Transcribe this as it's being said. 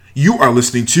You are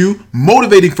listening to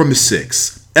Motivating from the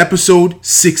Six, episode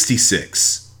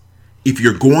 66. If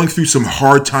you're going through some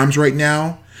hard times right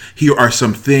now, here are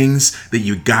some things that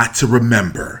you got to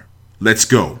remember. Let's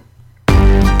go.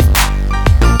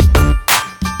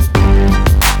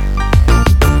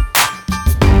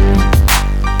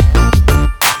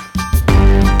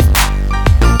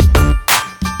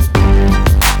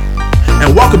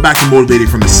 And welcome back to Motivating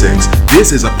from the Six.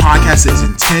 This is a podcast that is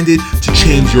intended to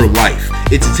change your life.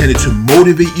 It's intended to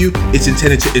motivate you. It's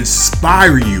intended to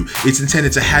inspire you. It's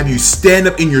intended to have you stand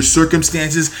up in your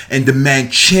circumstances and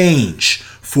demand change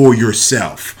for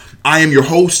yourself. I am your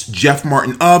host, Jeff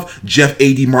Martin of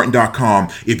JeffADMartin.com.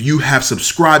 If you have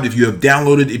subscribed, if you have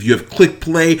downloaded, if you have clicked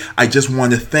play, I just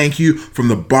want to thank you from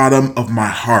the bottom of my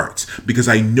heart because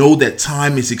I know that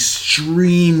time is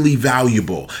extremely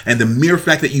valuable. And the mere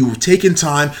fact that you have taken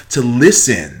time to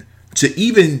listen, to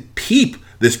even peep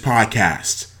this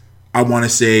podcast, I want to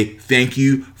say thank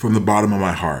you from the bottom of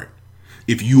my heart.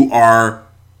 If you are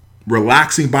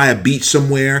relaxing by a beach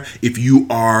somewhere, if you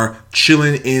are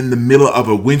chilling in the middle of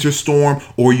a winter storm,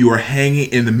 or you are hanging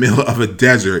in the middle of a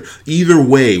desert, either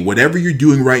way, whatever you're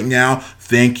doing right now,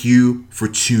 thank you for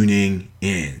tuning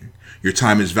in. Your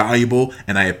time is valuable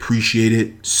and I appreciate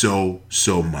it so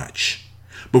much.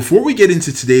 Before we get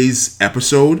into today's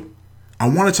episode, I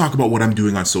want to talk about what I'm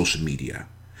doing on social media.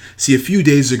 See, a few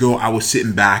days ago, I was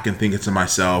sitting back and thinking to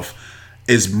myself,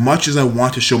 as much as I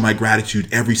want to show my gratitude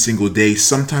every single day,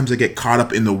 sometimes I get caught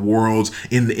up in the world,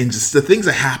 in just the things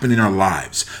that happen in our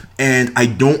lives. And I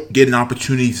don't get an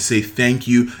opportunity to say thank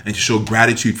you and to show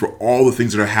gratitude for all the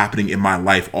things that are happening in my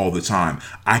life all the time.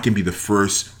 I can be the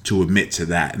first to admit to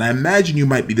that. And I imagine you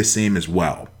might be the same as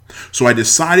well. So I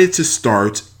decided to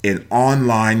start an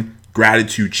online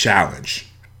gratitude challenge.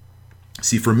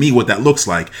 See, for me, what that looks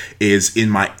like is in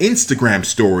my Instagram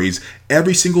stories,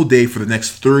 every single day for the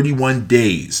next 31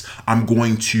 days, I'm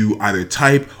going to either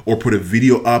type or put a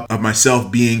video up of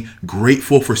myself being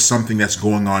grateful for something that's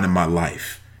going on in my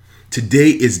life. Today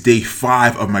is day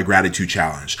 5 of my gratitude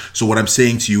challenge. So what I'm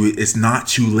saying to you, it's not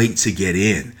too late to get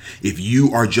in. If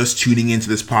you are just tuning into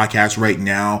this podcast right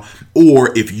now,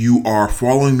 or if you are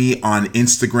following me on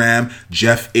Instagram,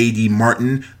 Jeff A.D.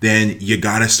 Martin, then you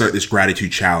got to start this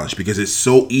gratitude challenge because it's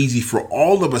so easy for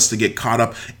all of us to get caught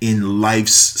up in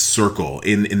life's circle,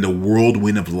 in the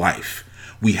whirlwind of life.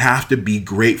 We have to be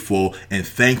grateful and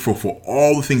thankful for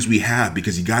all the things we have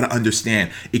because you got to understand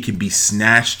it can be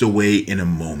snatched away in a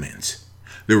moment.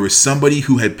 There was somebody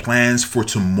who had plans for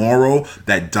tomorrow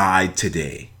that died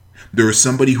today. There was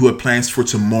somebody who had plans for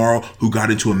tomorrow who got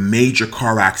into a major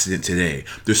car accident today.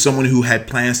 There's someone who had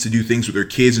plans to do things with their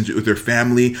kids and with their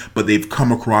family, but they've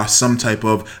come across some type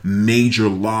of major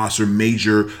loss or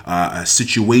major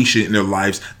situation in their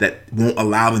lives that won't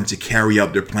allow them to carry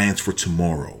out their plans for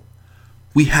tomorrow.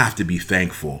 We have to be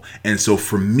thankful. And so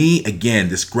for me, again,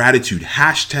 this gratitude,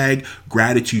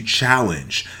 #gratitude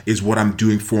challenge is what I'm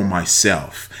doing for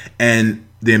myself. And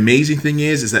the amazing thing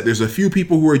is that there's a few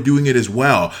people who are doing it as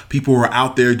well. People who are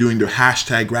out there doing their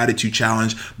 #gratitude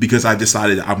challenge because I've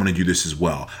decided I'm going to do this as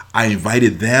well. I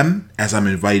invited them as I'm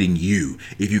inviting you.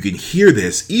 If you can hear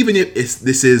this, even if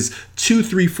this is 2,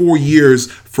 3, 4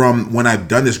 years from when I've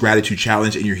done this gratitude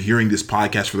challenge and you're hearing this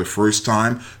podcast for the first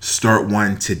time, start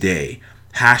one today.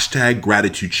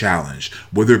 #gratitude challenge,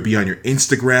 whether it be on your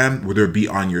Instagram, whether it be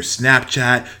on your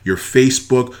Snapchat, your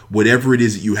Facebook, whatever it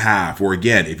is that you have. Or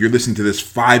again, if you're listening to this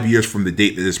 5 years from the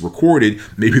date that it's recorded,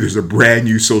 maybe there's a brand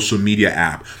new social media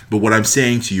app. But what I'm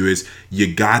saying to you is you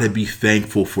gotta be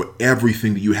thankful for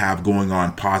everything that you have going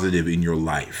on positive in your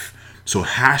life. So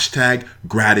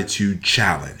 #gratitude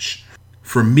challenge.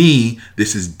 For me,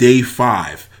 this is day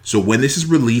 5. So when this is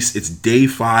released, it's day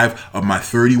 5 of my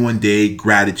 31-day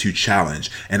gratitude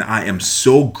challenge. And I am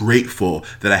so grateful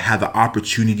that I had the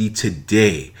opportunity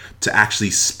today to actually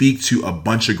speak to a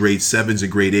bunch of grade 7s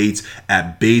and grade 8s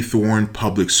at Baythorn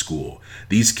Public School.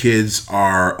 These kids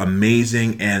are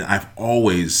amazing, and I've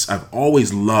always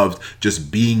loved just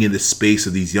being in the space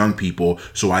of these young people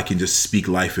so I can just speak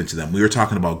life into them. We were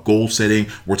talking about goal setting.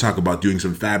 We're talking about doing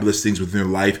some fabulous things within their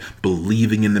life,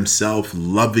 believing in themselves,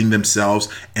 loving themselves,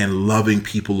 and loving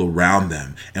people around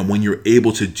them. And when you're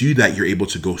able to do that, you're able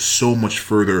to go so much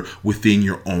further within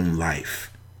your own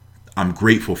life. I'm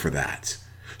grateful for that.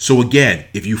 So again,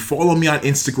 if you follow me on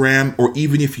Instagram, or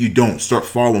even if you don't, start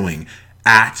following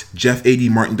at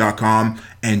jeffadmartin.com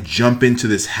and jump into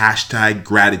this hashtag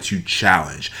gratitude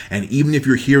challenge. And even if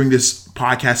you're hearing this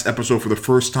podcast episode for the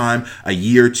first time, a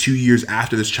year, 2 years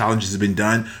after this challenge has been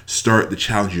done, start the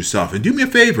challenge yourself. And do me a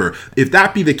favor, if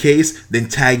that be the case, then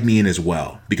tag me in as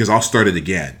well, because I'll start it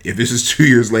again. If this is 2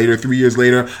 years later, 3 years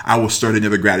later, I will start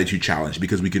another gratitude challenge,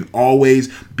 because we can always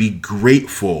be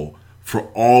grateful for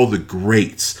all the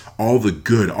greats, all the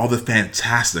good, all the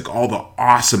fantastic, all the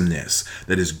awesomeness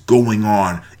that is going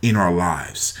on in our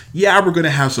lives. Yeah, we're going to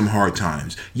have some hard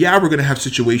times. Yeah, we're going to have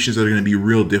situations that are going to be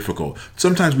real difficult.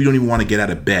 Sometimes we don't even want to get out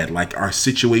of bed. Like, our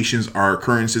situations, our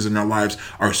occurrences in our lives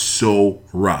are so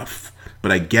rough.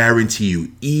 But I guarantee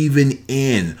you, even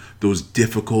in those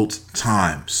difficult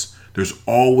times, there's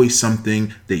always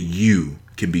something that you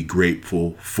can be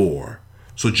grateful for.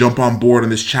 So jump on board on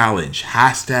this challenge,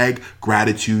 hashtag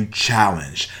gratitude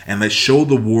challenge, and let's show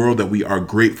the world that we are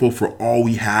grateful for all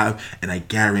we have, and I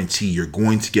guarantee you're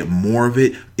going to get more of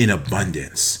it in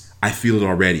abundance. I feel it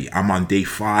already. I'm on day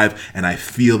 5, and I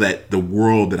feel that the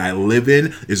world that I live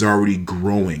in is already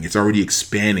growing. It's already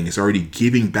expanding. It's already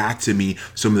giving back to me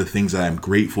some of the things that I'm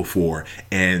grateful for,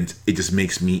 and it just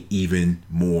makes me even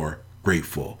more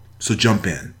grateful. So jump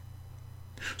in.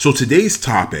 So today's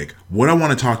topic, what I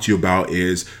want to talk to you about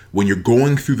is when you're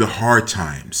going through the hard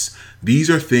times,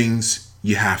 these are things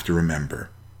you have to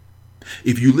remember.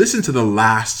 If you listen to the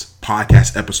last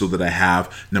podcast episode that I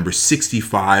have, number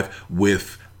 65,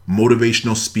 with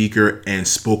motivational speaker and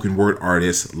spoken word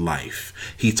artist Life,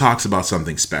 he talks about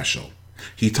something special.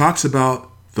 He talks about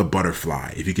the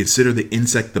butterfly. If you consider the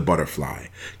insect the butterfly,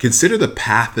 consider the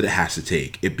path that it has to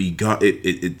take.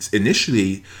 It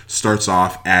initially starts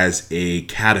off as a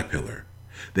caterpillar.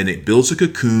 Then it builds a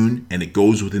cocoon and it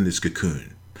goes within this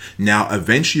cocoon. Now,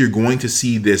 eventually you're going to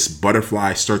see this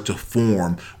butterfly start to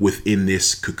form within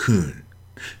this cocoon.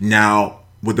 Now,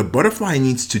 what the butterfly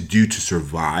needs to do to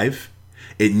survive,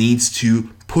 it needs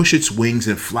to push its wings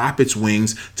and flap its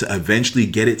wings to eventually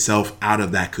get itself out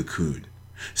of that cocoon.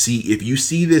 See, if you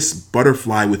see this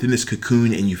butterfly within this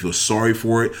cocoon and you feel sorry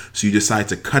for it, so you decide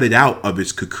to cut it out of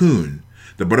its cocoon,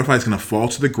 the butterfly is going to fall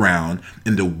to the ground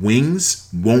and the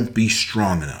wings won't be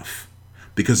strong enough.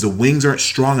 Because the wings aren't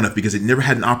strong enough because it never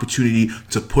had an opportunity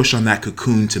to push on that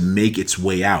cocoon to make its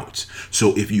way out.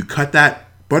 So if you cut that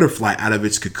butterfly out of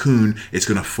its cocoon, it's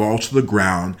going to fall to the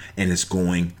ground and it's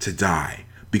going to die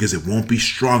because it won't be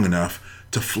strong enough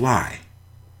to fly.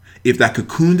 If that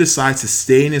cocoon decides to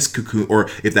stay in its cocoon, or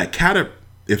if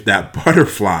that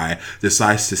butterfly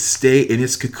decides to stay in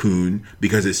its cocoon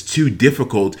because it's too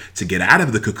difficult to get out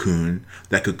of the cocoon,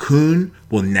 that cocoon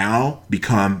will now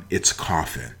become its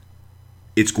coffin.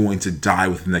 It's going to die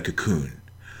within that cocoon.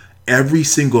 Every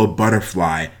single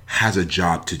butterfly has a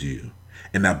job to do,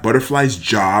 and that butterfly's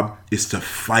job is to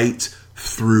fight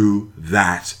through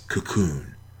that cocoon.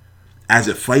 As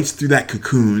it fights through that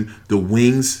cocoon, the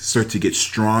wings start to get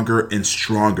stronger and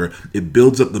stronger. It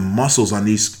builds up the muscles on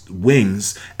these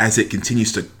wings as it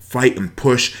continues to fight and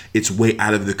push its way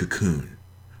out of the cocoon.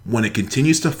 When it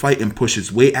continues to fight and push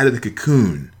its way out of the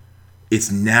cocoon,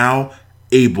 it's now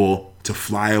able to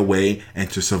fly away and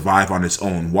to survive on its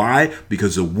own. Why?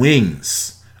 Because the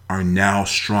wings are now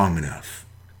strong enough.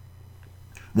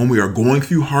 When we are going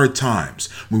through hard times,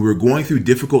 when we're going through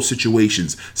difficult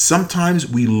situations, sometimes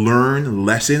we learn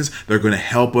lessons that are going to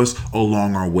help us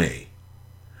along our way.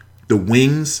 The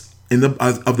wings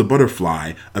of the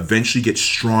butterfly eventually get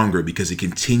stronger because it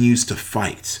continues to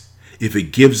fight. If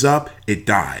it gives up, it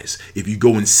dies. If you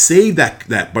go and save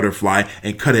that butterfly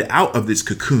and cut it out of this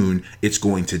cocoon, it's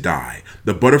going to die.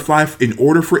 The butterfly, in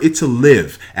order for it to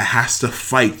live, it has to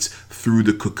fight through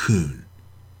the cocoon.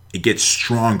 It gets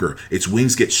stronger, its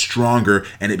wings get stronger,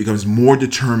 and it becomes more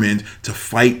determined to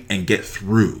fight and get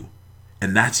through.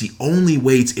 And that's the only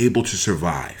way it's able to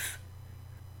survive.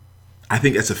 I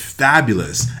think that's a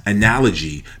fabulous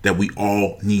analogy that we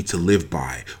all need to live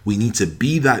by. We need to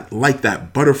be like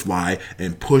that butterfly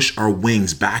and push our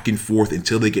wings back and forth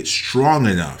until they get strong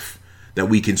enough that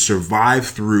we can survive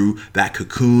through that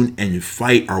cocoon and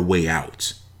fight our way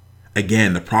out.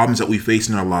 Again, the problems that we face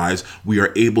in our lives, we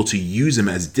are able to use them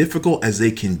as difficult as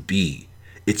they can be.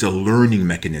 It's a learning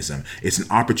mechanism. It's an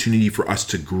opportunity for us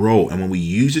to grow. And when we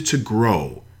use it to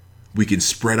grow, we can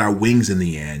spread our wings in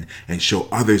the end and show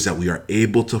others that we are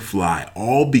able to fly,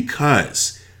 all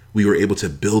because we were able to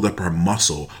build up our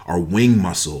muscle, our wing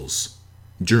muscles,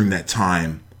 during that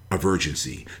time of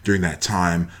urgency, during that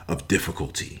time of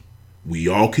difficulty. We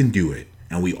all can do it.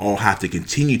 And we all have to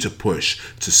continue to push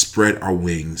to spread our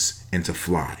wings and to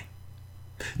fly.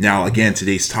 Now, again,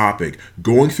 today's topic,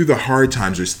 going through the hard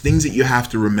times, there's things that you have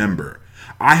to remember.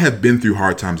 I have been through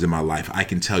hard times in my life. I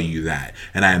can tell you that.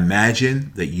 And I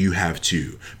imagine that you have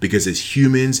too. Because as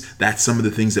humans, that's some of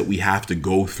the things that we have to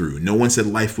go through. No one said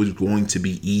life was going to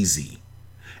be easy.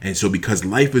 And so because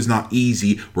life is not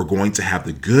easy, we're going to have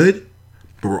the good,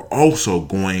 but we're also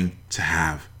going to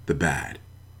have the bad.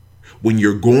 When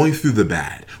you're going through the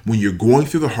bad, when you're going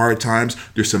through the hard times,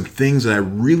 there's some things that I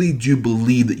really do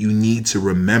believe that you need to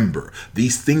remember.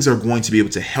 These things are going to be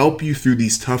able to help you through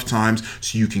these tough times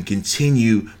so you can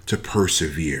continue to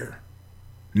persevere.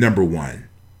 Number one,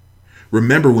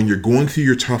 remember when you're going through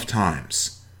your tough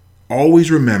times,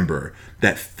 always remember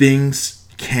that things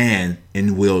can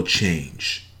and will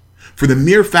change. For the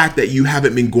mere fact that you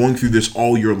haven't been going through this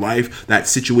all your life, that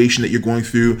situation that you're going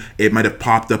through, it might have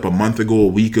popped up a month ago, a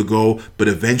week ago, but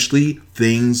eventually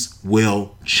things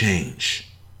will change.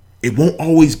 It won't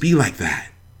always be like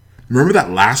that. Remember that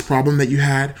last problem that you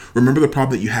had? Remember the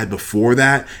problem that you had before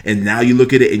that? And now you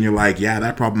look at it and you're like, yeah,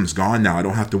 that problem's gone now. I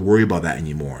don't have to worry about that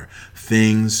anymore.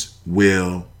 Things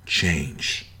will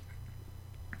change.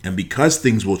 And because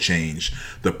things will change,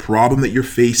 the problem that you're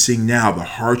facing now, the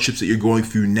hardships that you're going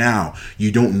through now,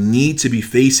 you don't need to be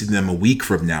facing them a week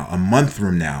from now, a month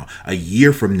from now, a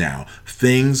year from now.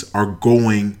 Things are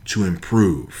going to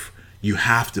improve. You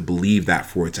have to believe that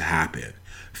for it to happen.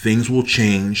 Things will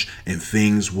change and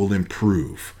things will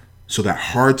improve. So that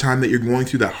hard time that you're going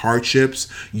through, that hardships,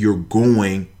 you're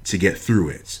going to get through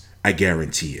it. I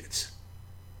guarantee it.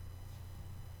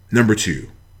 Number two.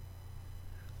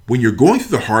 When you're going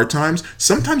through the hard times,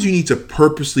 sometimes you need to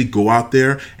purposely go out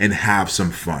there and have some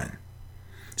fun.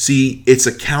 See, it's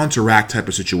a counteract type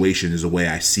of situation is the way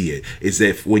I see it. Is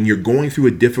if when you're going through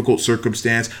a difficult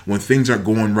circumstance, when things aren't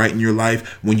going right in your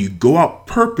life, when you go out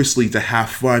purposely to have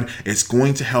fun, it's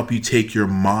going to help you take your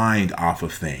mind off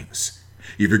of things.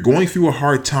 If you're going through a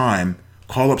hard time,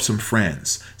 call up some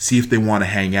friends, see if they want to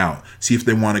hang out, see if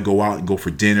they want to go out and go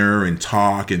for dinner and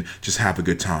talk and just have a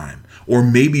good time. Or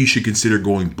maybe you should consider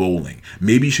going bowling.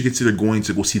 Maybe you should consider going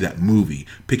to go see that movie,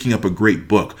 picking up a great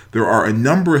book. There are a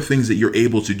number of things that you're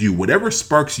able to do, whatever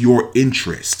sparks your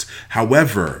interest.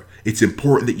 However, it's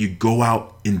important that you go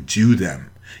out and do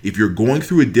them. If you're going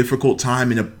through a difficult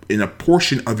time in a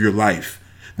portion of your life,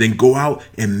 then go out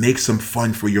and make some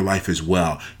fun for your life as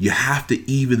well. You have to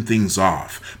even things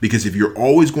off, because if you're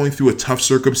always going through a tough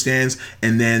circumstance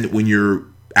and then when you're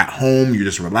at home, you're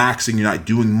just relaxing, you're not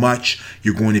doing much,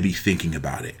 you're going to be thinking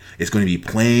about it. It's going to be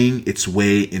playing its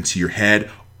way into your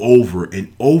head over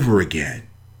and over again.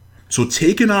 So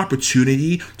take an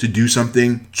opportunity to do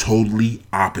something totally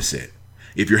opposite.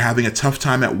 If you're having a tough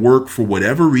time at work for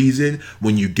whatever reason,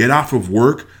 when you get off of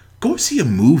work, go see a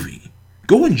movie.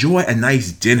 Go enjoy a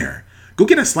nice dinner. Go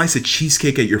get a slice of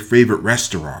cheesecake at your favorite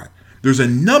restaurant. There's a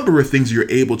number of things you're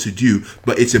able to do,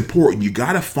 but it's important. You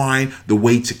got to find the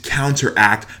way to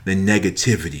counteract the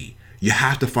negativity. You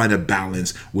have to find a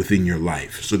balance within your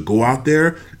life. So go out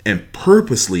there and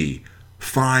purposely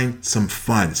find some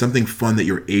fun, something fun that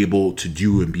you're able to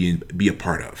do and be a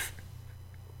part of.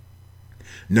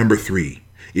 Number three,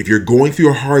 if you're going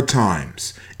through hard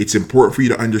times, it's important for you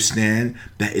to understand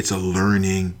that it's a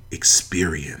learning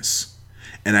experience.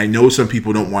 And I know some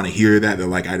people don't want to hear that. They're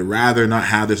like, I'd rather not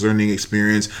have this learning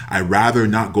experience. I'd rather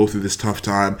not go through this tough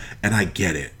time. And I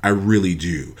get it. I really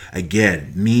do.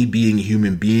 Again, me being a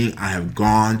human being, I have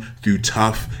gone through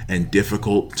tough and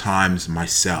difficult times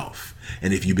myself.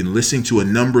 And if you've been listening to a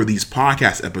number of these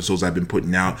podcast episodes I've been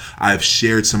putting out, I've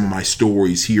shared some of my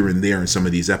stories here and there in some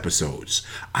of these episodes.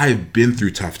 I've been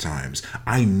through tough times.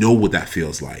 I know what that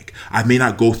feels like. I may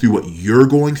not go through what you're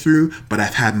going through, but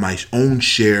I've had my own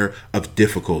share of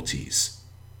difficulties.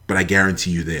 But I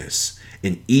guarantee you this,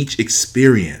 in each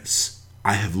experience,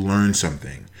 I have learned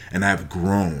something. And I've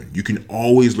grown. You can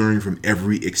always learn from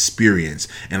every experience.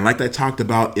 And like I talked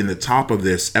about in the top of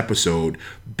this episode,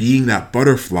 being that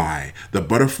butterfly, the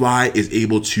butterfly is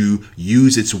able to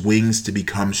use its wings to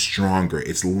become stronger.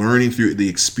 It's learning through the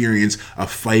experience of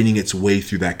fighting its way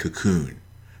through that cocoon.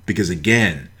 Because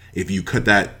again, if you cut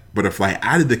that butterfly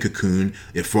out of the cocoon,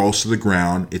 it falls to the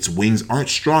ground, its wings aren't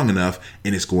strong enough,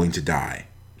 and it's going to die.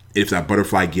 If that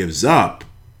butterfly gives up,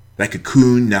 that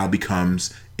cocoon now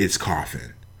becomes its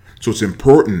coffin. So it's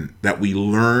important that we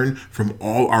learn from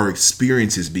all our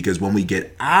experiences, because when we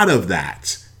get out of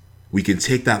that, we can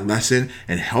take that lesson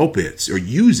and help it or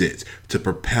use it to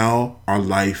propel our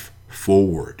life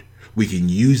forward. We can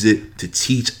use it to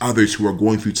teach others who are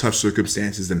going through tough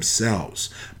circumstances themselves.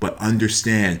 But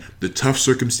understand, the tough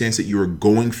circumstance that you are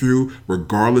going through,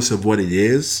 regardless of what it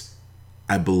is,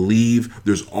 I believe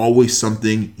there's always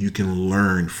something you can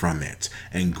learn from it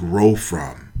and grow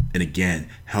from. And again,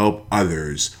 help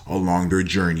others along their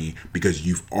journey, because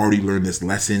you've already learned this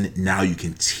lesson. Now you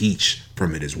can teach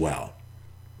from it as well.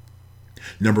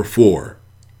 Number 4,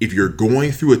 if you're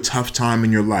going through a tough time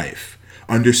in your life,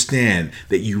 understand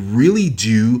that you really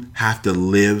do have to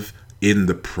live in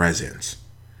the present.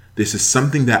 This is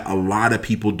something that a lot of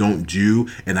people don't do,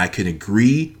 and I can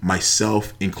agree,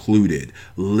 myself included.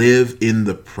 Live in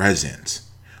the present.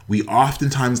 We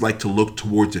oftentimes like to look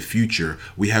towards the future.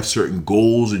 We have certain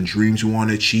goals and dreams we want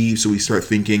to achieve, so we start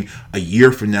thinking a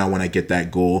year from now when I get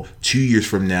that goal, 2 years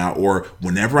from now, or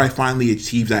whenever I finally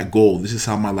achieve that goal, this is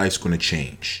how my life's going to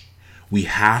change. We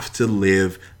have to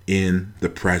live in the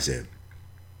present.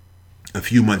 A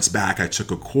few months back, I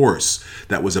took a course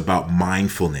that was about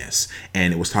mindfulness,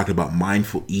 and it was talking about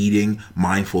mindful eating,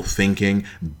 mindful thinking,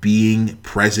 being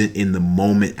present in the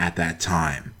moment at that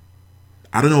time.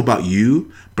 I don't know about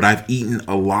you, but I've eaten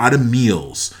a lot of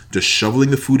meals just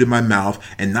shoveling the food in my mouth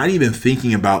and not even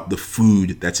thinking about the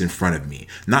food that's in front of me,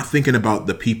 not thinking about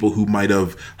the people who might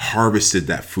have harvested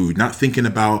that food, not thinking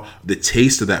about the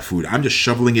taste of that food. I'm just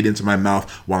shoveling it into my mouth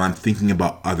while I'm thinking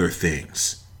about other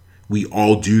things. We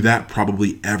all do that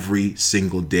probably every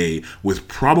single day with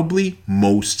probably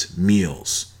most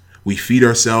meals. We feed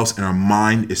ourselves and our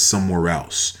mind is somewhere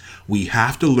else. We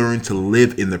have to learn to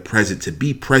live in the present, to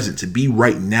be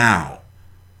right now.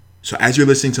 So as you're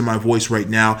listening to my voice right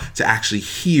now, to actually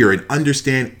hear and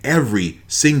understand every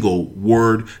single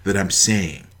word that I'm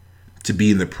saying, to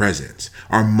be in the present.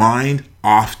 Our mind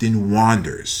often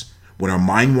wanders. When our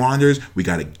mind wanders, we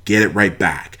got to get it right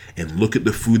back and look at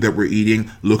the food that we're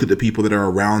eating, look at the people that are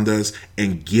around us,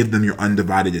 and give them your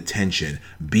undivided attention.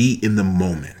 Be in the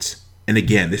moment. And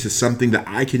again, this is something that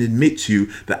I can admit to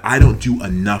that I don't do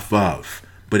enough of.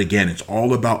 But again, it's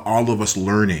all about all of us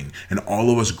learning and all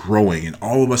of us growing and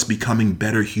all of us becoming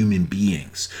better human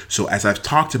beings. So as I've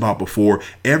talked about before,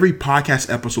 every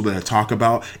podcast episode that I talk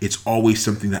about, it's always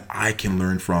something that I can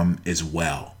learn from as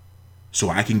well. So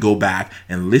I can go back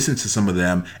and listen to some of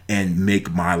them and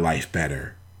make my life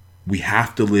better. We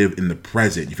have to live in the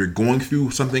present. If you're going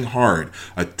through something hard,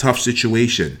 a tough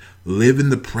situation, live in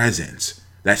the present.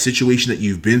 That situation that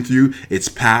you've been through, it's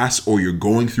past, or you're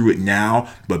going through it now,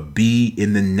 but be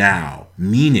in the now.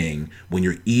 Meaning, when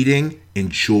you're eating,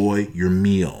 enjoy your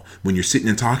meal. When you're sitting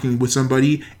and talking with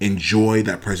somebody, enjoy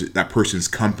that person's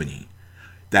company.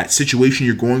 That situation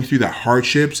you're going through, that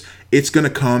hardships, it's going to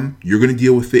come. You're going to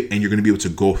deal with it, and you're going to be able to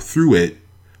go through it.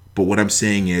 But what I'm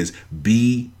saying is,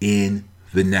 be in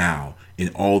the now in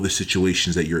all the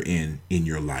situations that you're in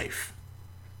your life.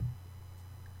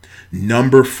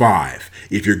 Number 5,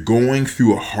 if you're going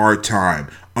through a hard time,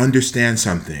 understand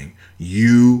something.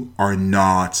 You are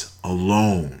not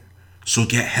alone. So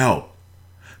get help.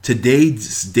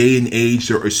 Today's day and age,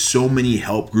 there are so many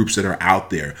help groups that are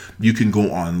out there. You can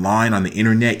go online on the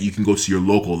internet. You can go to your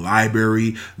local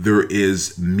library. There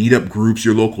is meetup groups,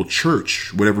 your local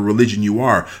church, whatever religion you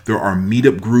are. There are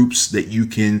meetup groups that you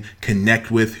can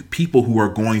connect with people who are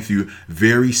going through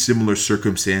very similar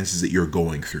circumstances that you're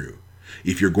going through.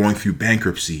 If you're going through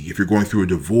bankruptcy, if you're going through a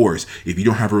divorce, if you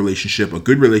don't have a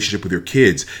good relationship with your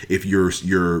kids, if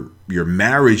your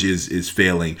marriage is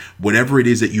failing, whatever it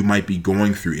is that you might be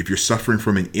going through, if you're suffering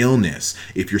from an illness,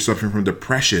 if you're suffering from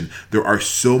depression, there are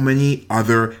so many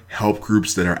other help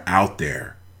groups that are out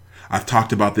there. I've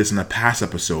talked about this in a past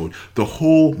episode, the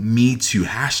whole Me Too,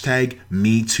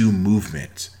 #MeToo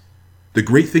movement. The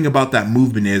great thing about that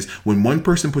movement is when one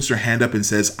person puts their hand up and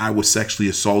says, I was sexually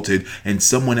assaulted, and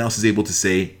someone else is able to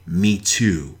say, me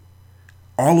too,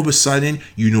 all of a sudden,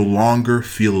 you no longer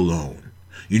feel alone.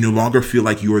 You no longer feel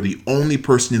like you are the only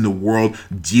person in the world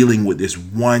dealing with this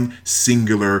one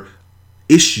singular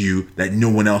issue that no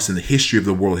one else in the history of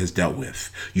the world has dealt with.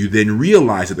 You then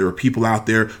realize that there are people out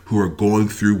there who are going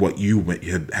through what you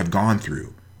have gone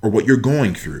through or what you're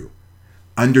going through.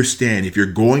 Understand, if you're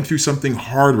going through something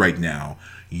hard right now,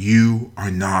 you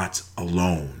are not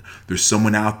alone. There's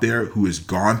someone out there who has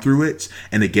gone through it.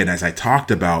 And again, as I talked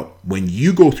about, when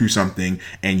you go through something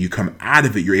and you come out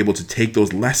of it, you're able to take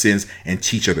those lessons and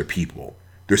teach other people.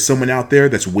 There's someone out there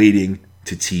that's waiting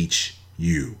to teach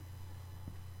you.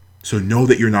 So know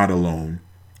that you're not alone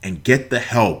and get the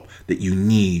help that you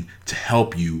need to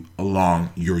help you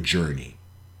along your journey.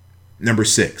 Number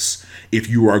 6, if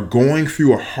you are going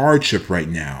through a hardship right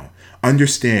now,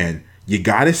 understand you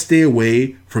got to stay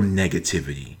away from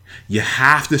negativity. You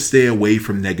have to stay away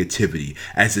from negativity.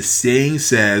 As the saying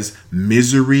says,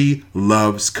 misery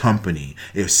loves company.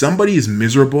 If somebody is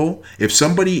miserable, if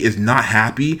somebody is not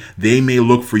happy, they may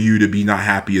look for you to be not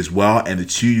happy as well, and the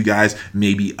two of you guys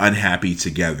may be unhappy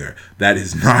together. That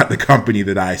is not the company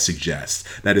that I suggest.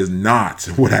 That is not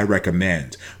what I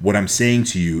recommend. What I'm saying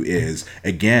to you is,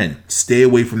 again, stay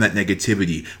away from that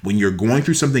negativity. When you're going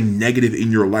through something negative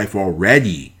in your life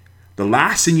already, the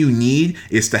last thing you need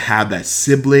is to have that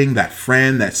sibling, that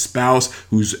friend, that spouse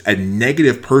who's a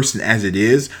negative person as it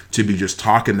is to be just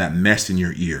talking that mess in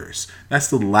your ears. That's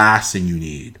the last thing you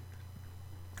need.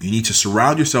 You need to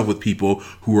surround yourself with people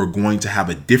who are going to have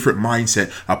a different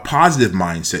mindset, a positive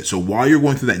mindset. So while you're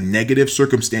going through that negative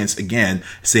circumstance, again,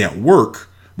 say at work,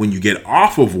 when you get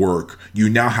off of work, you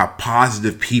now have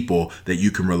positive people that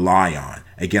you can rely on.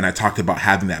 Again, I talked about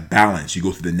having that balance. You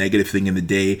go through the negative thing in the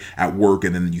day at work,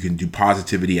 and then you can do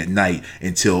positivity at night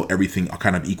until everything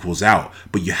kind of equals out.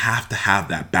 But you have to have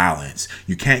that balance.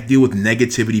 You can't deal with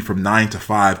negativity from 9 to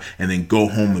 5 and then go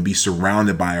home and be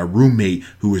surrounded by a roommate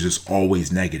who is just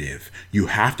always negative. You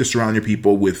have to surround your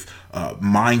people with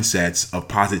mindsets of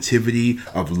positivity,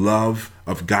 of love,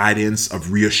 of guidance,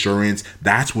 of reassurance.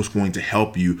 That's what's going to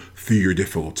help you through your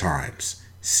difficult times.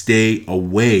 Stay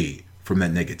away from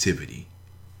that negativity.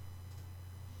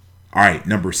 All right,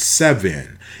 number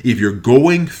 7, if you're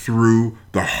going through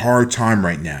the hard time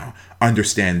right now,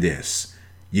 understand this.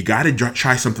 You got to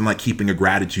try something like keeping a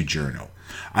gratitude journal.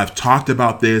 I've talked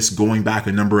about this going back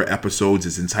a number of episodes.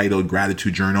 It's entitled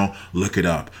Gratitude Journal. Look it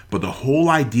up. But the whole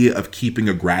idea of keeping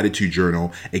a gratitude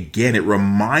journal, again, it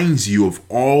reminds you of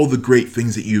all the great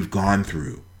things that you've gone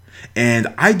through.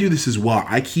 And I do this as well.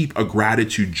 I keep a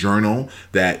gratitude journal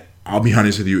that, I'll be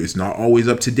honest with you, it's not always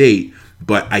up to date,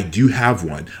 but I do have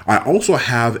one. I also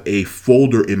have a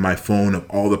folder in my phone of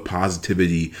all the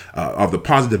positivity, of the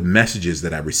positive messages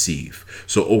that I receive.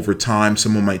 So over time,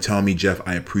 someone might tell me, Jeff,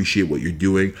 I appreciate what you're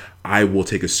doing. I will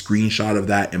take a screenshot of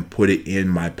that and put it in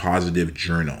my positive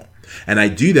journal. And I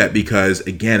do that because,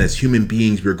 again, as human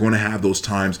beings, we're going to have those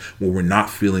times where we're not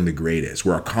feeling the greatest,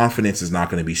 where our confidence is not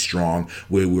going to be strong,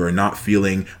 where we're not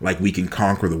feeling like we can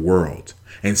conquer the world.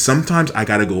 And sometimes I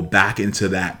got to go back into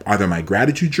that, either my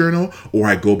gratitude journal, or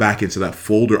I go back into that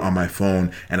folder on my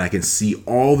phone and I can see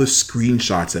all the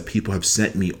screenshots that people have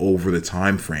sent me over the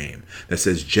time frame that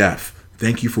says, Jeff,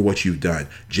 thank you for what you've done.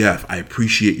 Jeff, I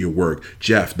appreciate your work.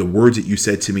 Jeff, the words that you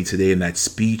said to me today in that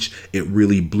speech, it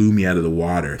really blew me out of the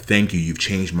water. Thank you. You've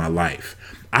changed my life.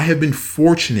 I have been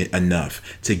fortunate enough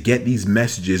to get these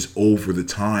messages over the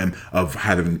time of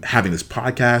having this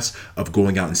podcast, of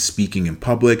going out and speaking in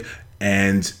public.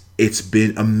 And it's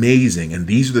been amazing. And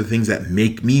these are the things that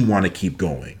make me want to keep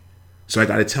going. So I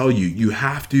got to tell you, you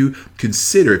have to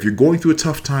consider, if you're going through a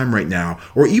tough time right now,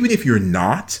 or even if you're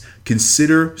not,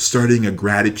 consider starting a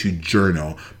gratitude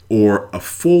journal or a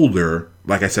folder.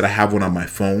 Like I said, I have one on my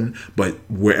phone, but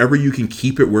wherever you can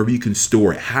keep it, wherever you can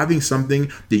store it, having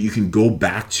something that you can go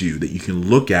back to, that you can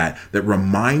look at, that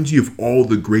reminds you of all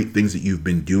the great things that you've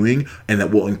been doing and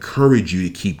that will encourage you to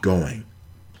keep going.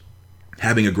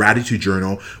 Having a gratitude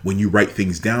journal, when you write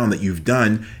things down that you've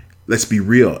done, let's be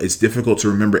real, it's difficult to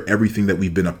remember everything that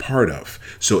we've been a part of.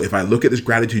 So if I look at this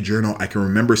gratitude journal, I can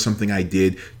remember something I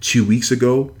did 2 weeks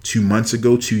ago, 2 months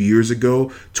ago, 2 years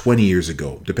ago, 20 years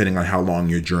ago, depending on how long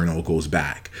your journal goes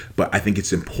back. But I think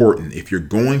it's important, if you're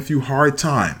going through hard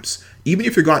times, even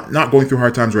if you're not going through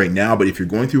hard times right now, but if you're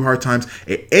going through hard times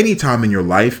at any time in your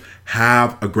life,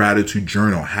 have a gratitude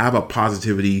journal, have a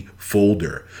positivity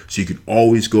folder, so you can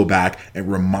always go back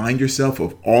and remind yourself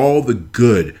of all the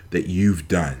good that you've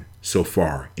done so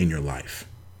far in your life.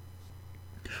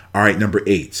 All right, number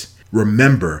 8,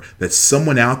 remember that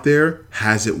someone out there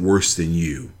has it worse than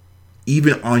you.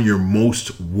 Even on your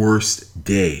most worst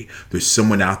day, there's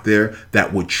someone out there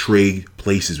that would trade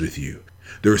places with you.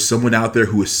 There's someone out there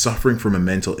who is suffering from a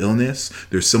mental illness.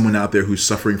 There's someone out there who's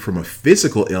suffering from a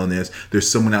physical illness.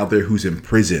 There's someone out there who's in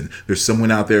prison. There's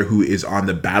someone out there who is on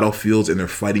the battlefields and they're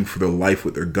fighting for their life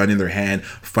with their gun in their hand,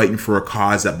 fighting for a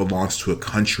cause that belongs to a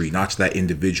country, not to that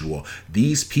individual.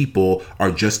 These people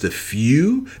are just a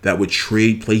few that would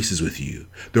trade places with you.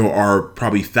 There are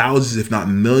probably thousands, if not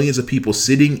millions, of people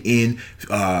sitting in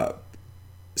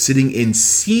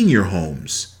senior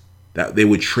homes that they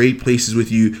would trade places with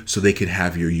you so they could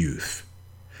have your youth.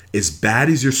 As bad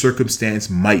as your circumstance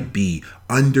might be,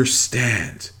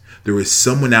 understand There is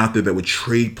someone out there that would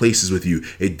trade places with you.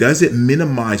 It doesn't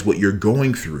minimize what you're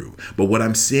going through. But what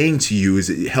I'm saying to you is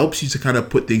it helps you to kind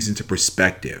of put things into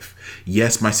perspective.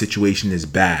 Yes, my situation is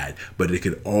bad, but it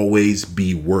could always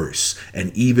be worse.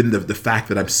 And even the fact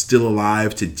that I'm still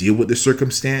alive to deal with the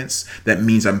circumstance, that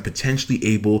means I'm potentially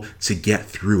able to get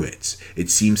through it. It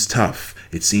seems tough.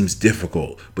 It seems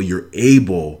difficult, but you're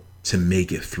able to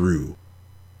make it through.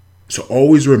 So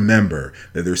always remember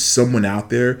that there's someone out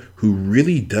there who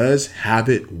really does have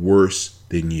it worse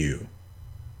than you.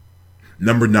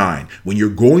 Number 9, when you're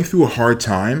going through a hard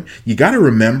time, you got to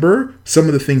remember some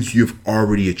of the things you've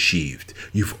already achieved,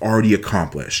 you've already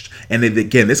accomplished. And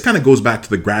again, this kind of goes back to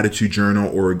the gratitude journal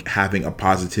or having a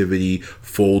positivity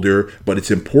folder, but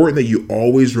it's important that you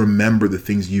always remember the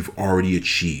things you've already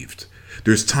achieved.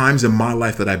 There's times in my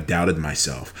life that I've doubted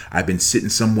myself. I've been sitting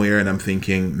somewhere and I'm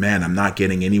thinking, man, I'm not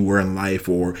getting anywhere in life,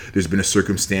 or there's been a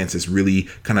circumstance that's really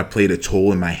kind of played a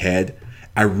toll in my head.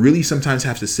 I really sometimes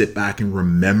have to sit back and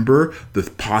remember the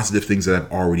positive things that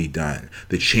I've already done,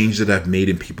 the change that I've made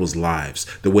in people's lives,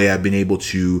 the way I've been able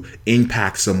to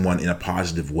impact someone in a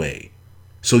positive way.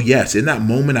 So yes, in that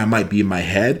moment, I might be in my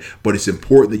head, but it's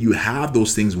important that you have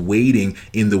those things waiting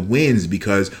in the wings,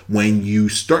 because when you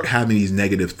start having these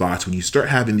negative thoughts, when you start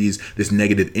having this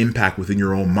negative impact within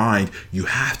your own mind, you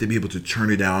have to be able to turn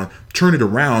it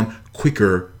around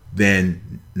quicker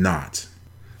than not.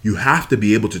 You have to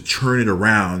be able to turn it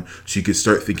around so you can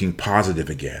start thinking positive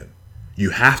again.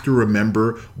 You have to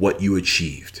remember what you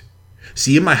achieved.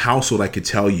 See, in my household, I could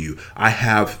tell you, I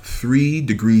have 3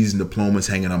 degrees and diplomas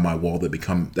hanging on my wall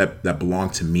that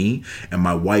belong to me, and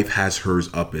my wife has hers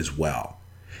up as well.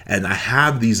 And I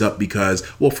have these up because,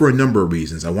 well, for a number of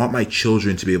reasons. I want my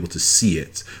children to be able to see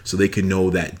it so they can know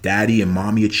that daddy and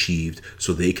mommy achieved,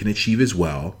 so they can achieve as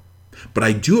well. But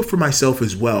I do it for myself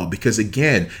as well because,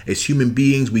 again, as human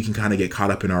beings, we can kind of get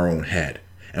caught up in our own head,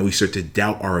 and we start to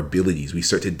doubt our abilities. We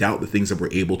start to doubt the things that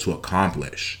we're able to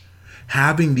accomplish.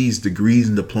 Having these degrees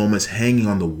and diplomas hanging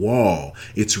on the wall,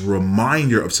 it's a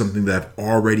reminder of something that I've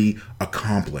already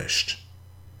accomplished.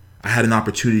 I had an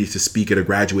opportunity to speak at a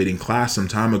graduating class some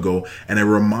time ago, and I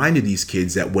reminded these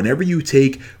kids that whenever you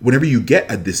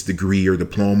get this degree or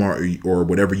diploma or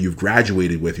whatever you've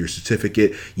graduated with, your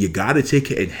certificate, you got to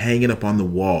take it and hang it up on the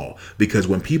wall, because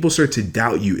when people start to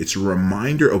doubt you, it's a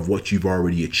reminder of what you've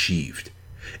already achieved.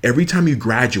 Every time you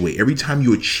graduate, every time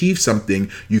you achieve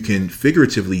something, you can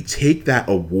figuratively take that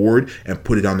award and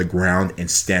put it on the ground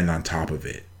and stand on top of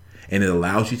it. And it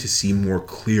allows you to see more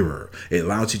clearer. It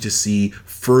allows you to see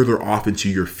further off into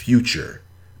your future.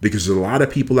 Because there's a lot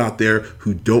of people out there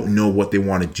who don't know what they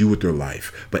want to do with their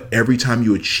life. But every time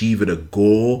you achieve a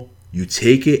goal, you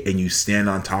take it and you stand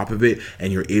on top of it,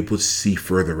 and you're able to see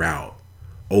further out.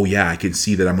 Oh yeah, I can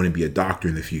see that I'm going to be a doctor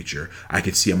in the future. I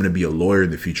can see I'm going to be a lawyer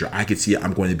in the future. I can see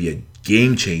I'm going to be a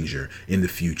game changer in the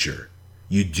future.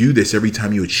 You do this every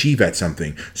time you achieve at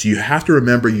something. So you have to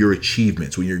remember your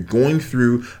achievements. When you're going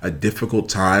through a difficult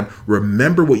time,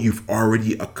 remember what you've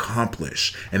already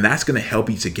accomplished. And that's going to help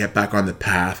you to get back on the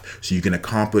path so you can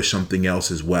accomplish something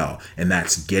else as well. And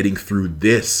that's getting through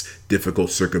this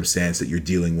difficult circumstance that you're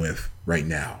dealing with right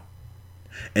now.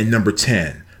 And number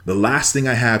 10. The last thing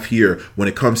I have here when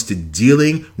it comes to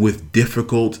dealing with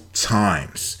difficult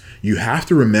times, you have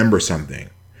to remember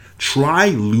something. Try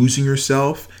losing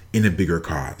yourself in a bigger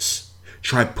cause.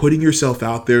 Try putting yourself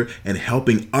out there and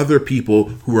helping other people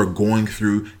who are going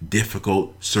through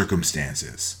difficult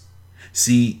circumstances.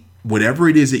 See, whatever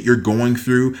it is that you're going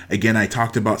through, again, I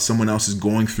talked about someone else is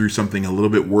going through something a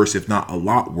little bit worse, if not a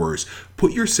lot worse.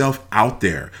 Put yourself out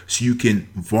there so you can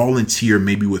volunteer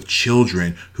maybe with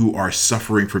children who are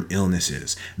suffering from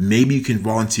illnesses. Maybe you can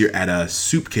volunteer at a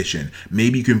soup kitchen.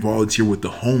 Maybe you can volunteer with the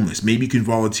homeless. Maybe you can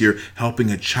volunteer helping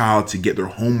a child to get their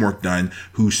homework done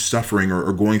who's suffering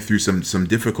or going through some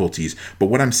difficulties. But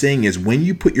what I'm saying is, when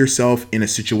you put yourself in a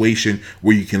situation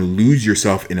where you can lose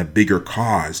yourself in a bigger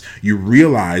cause, you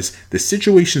realize the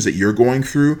situations that you're going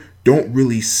through don't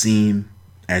really seem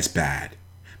as bad.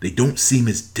 They don't seem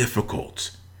as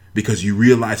difficult, because you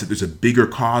realize that there's a bigger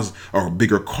cause or a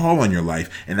bigger call on your life,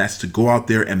 and that's to go out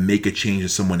there and make a change in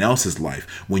someone else's life.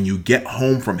 When you get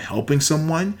home from helping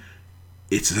someone,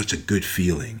 it's such a good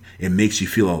feeling. It makes you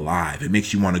feel alive. It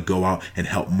makes you want to go out and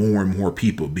help more and more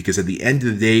people, because at the end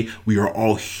of the day, we are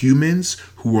all humans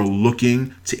who are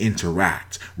looking to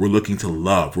interact. We're looking to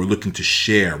love. We're looking to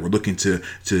share. We're looking to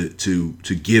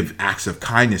give acts of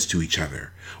kindness to each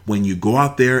other. When you go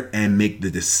out there and make the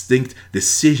distinct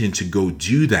decision to go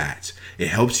do that, it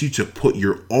helps you to put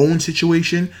your own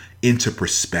situation into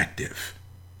perspective.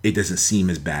 It doesn't seem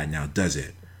as bad now, does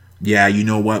it? Yeah, you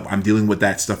know what? I'm dealing with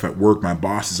that stuff at work. My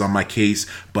boss is on my case.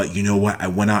 But you know what? I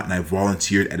went out and I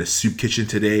volunteered at a soup kitchen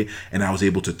today, and I was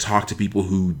able to talk to people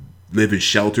who live in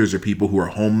shelters or people who are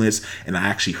homeless, and I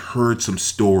actually heard some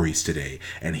stories today,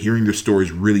 and hearing their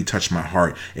stories really touched my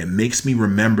heart. It makes me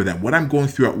remember that what I'm going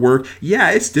through at work,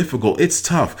 yeah, it's difficult, it's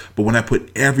tough, but when I put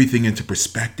everything into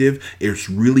perspective, it's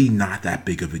really not that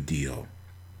big of a deal.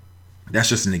 That's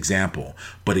just an example.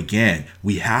 But again,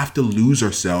 we have to lose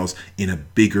ourselves in a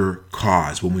bigger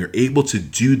cause. When we're able to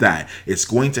do that, it's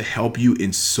going to help you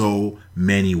in so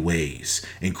many ways,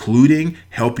 including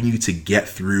helping you to get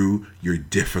through your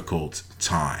difficult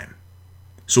time.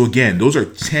 So again, those are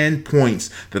 10 points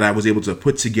that I was able to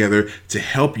put together to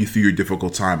help you through your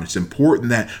difficult time. It's important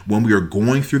that when we are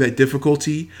going through that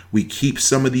difficulty, we keep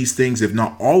some of these things, if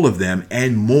not all of them,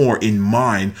 and more in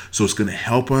mind. So it's going to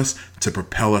help us to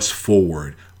propel us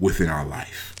forward within our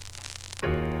life.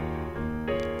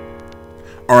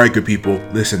 All right, good people,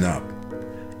 listen up.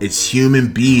 It's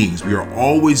human beings. We are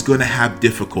always going to have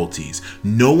difficulties.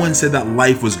 No one said that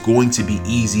life was going to be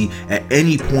easy at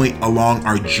any point along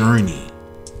our journey.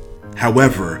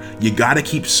 However, you got to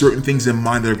keep certain things in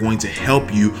mind that are going to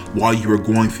help you while you are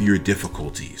going through your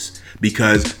difficulties.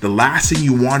 Because the last thing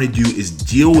you want to do is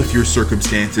deal with your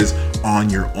circumstances on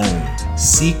your own.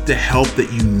 Seek the help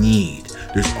that you need.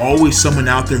 There's always someone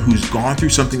out there who's gone through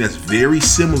something that's very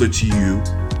similar to you,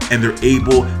 and they're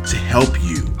able to help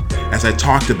you. As I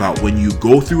talked about, when you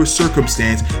go through a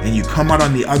circumstance and you come out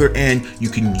on the other end, you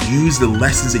can use the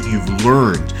lessons that you've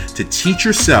learned to teach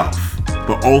yourself,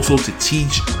 but also to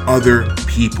teach other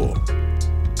people.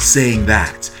 Saying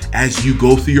that, as you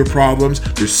go through your problems,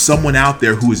 there's someone out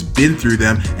there who has been through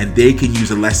them, and they can use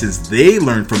the lessons they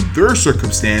learned from their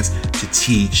circumstance to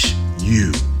teach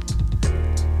you.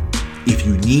 If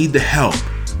you need the help,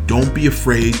 don't be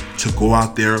afraid to go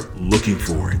out there looking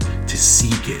for it, to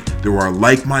seek it. There are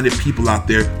like-minded people out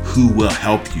there who will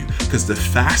help you, because the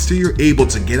faster you're able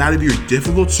to get out of your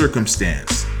difficult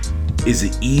circumstance, is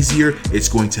the easier it's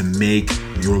going to make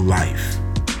your life.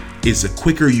 It's the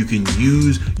quicker you can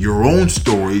use your own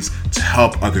stories to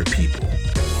help other people.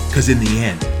 Because in the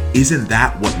end, isn't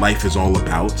that what life is all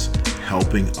about?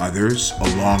 Helping others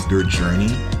along their journey?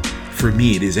 For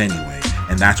me, it is anyway.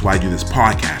 And that's why I do this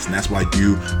podcast, and that's why I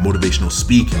do motivational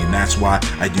speaking, and that's why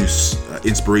I do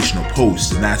inspirational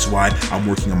posts, and that's why I'm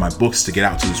working on my books to get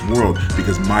out to this world,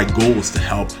 because my goal is to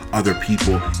help other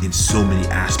people in so many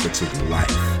aspects of their life.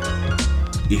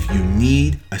 If you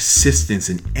need assistance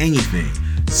in anything,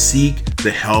 seek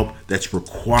the help that's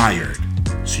required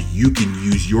so you can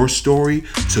use your story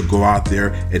to go out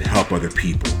there and help other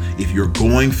people. If you're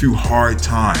going through hard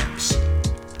times,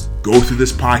 go through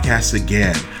this podcast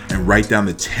again and write down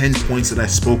the 10 points that I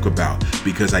spoke about,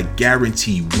 because I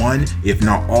guarantee one, if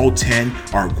not all 10,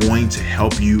 are going to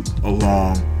help you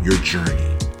along your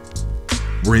journey.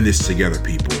 We're in this together,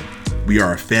 people. We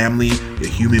are a family, a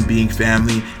human being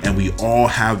family, and we all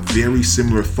have very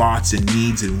similar thoughts and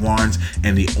needs and wants,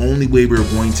 and the only way we're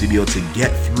going to be able to get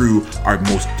through our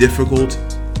most difficult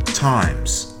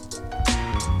times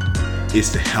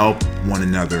is to help one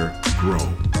another grow.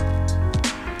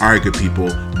 All right, good people,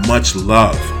 much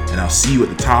love, and I'll see you at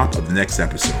the top of the next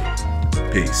episode.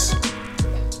 Peace.